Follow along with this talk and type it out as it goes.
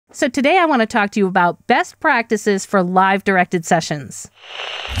So today I want to talk to you about best practices for live directed sessions.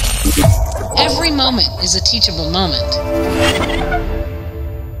 Every moment is a teachable moment.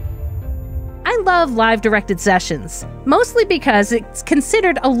 I love live directed sessions, mostly because it's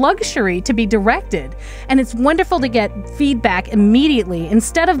considered a luxury to be directed, and it's wonderful to get feedback immediately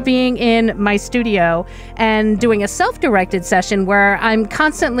instead of being in my studio and doing a self-directed session where I'm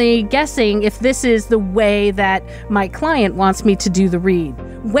constantly guessing if this is the way that my client wants me to do the read.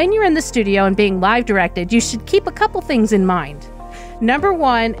 When you're in the studio and being live directed, you should keep a couple things in mind. Number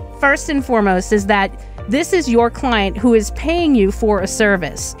one, first and foremost, is that this is your client who is paying you for a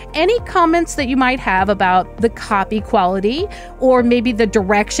service. Any comments that you might have about the copy quality or maybe the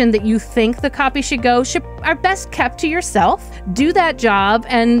direction that you think the copy should go are best kept to yourself. Do that job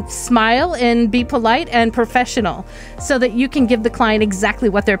and smile and be polite and professional so that you can give the client exactly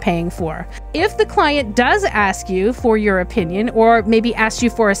what they're paying for. If the client does ask you for your opinion or maybe ask you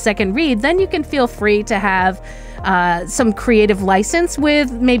for a second read, then you can feel free to have some creative license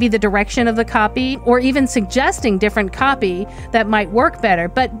with maybe the direction of the copy or even suggesting different copy that might work better,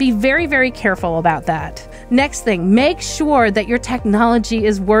 but be very, very careful about that. Next thing, make sure that your technology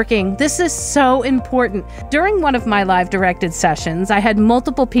is working. This is so important. During one of my live directed sessions, I had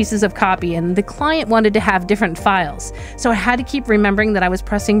multiple pieces of copy and the client wanted to have different files. So I had to keep remembering that I was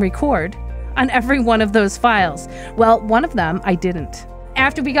pressing record on every one of those files. Well, one of them I didn't.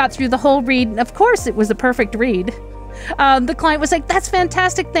 After we got through the whole read, of course it was a perfect read, the client was like, "That's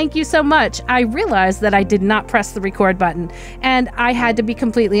fantastic, thank you so much." I realized that I did not press the record button, and I had to be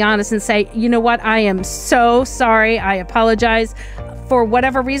completely honest and say, "You know what, I am so sorry, I apologize. For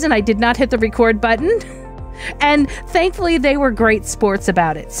whatever reason, I did not hit the record button." And thankfully, they were great sports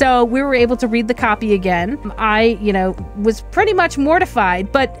about it. So we were able to read the copy again. I, was pretty much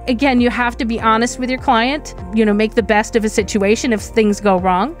mortified. But again, you have to be honest with your client, make the best of a situation if things go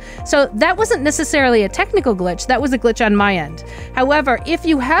wrong. So that wasn't necessarily a technical glitch. That was a glitch on my end. However, if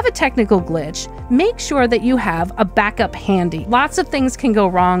you have a technical glitch, make sure that you have a backup handy. Lots of things can go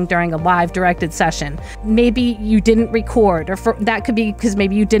wrong during a live directed session. Maybe you didn't record, or that could be because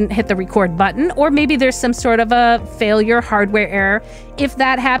maybe you didn't hit the record button, or maybe there's some sort of a failure, hardware error. If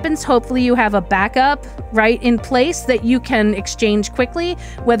that happens, hopefully you have a backup right in place that you can exchange quickly,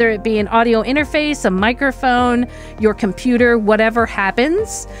 whether it be an audio interface, a microphone, your computer, whatever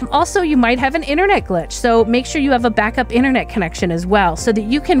happens. Also, you might have an internet glitch, so make sure you have a backup internet connection as well so that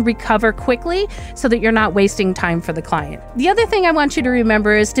you can recover quickly so that you're not wasting time for the client. The other thing I want you to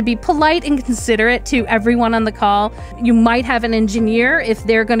remember is to be polite and considerate to everyone on the call. You might have an engineer if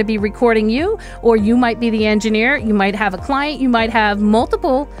they're going to be recording you, or you might be the engineer. You might have a client. You might have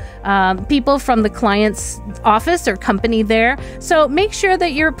multiple people from the client's office or company there. So make sure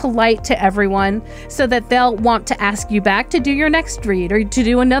that you're polite to everyone so that they'll want to ask you back to do your next read or to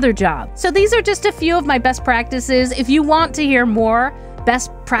do another job. So these are just a few of my best practices. If you want to hear more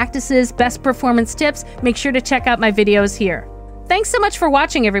best practices, best performance tips, make sure to check out my videos here. Thanks so much for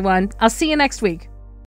watching, everyone. I'll see you next week.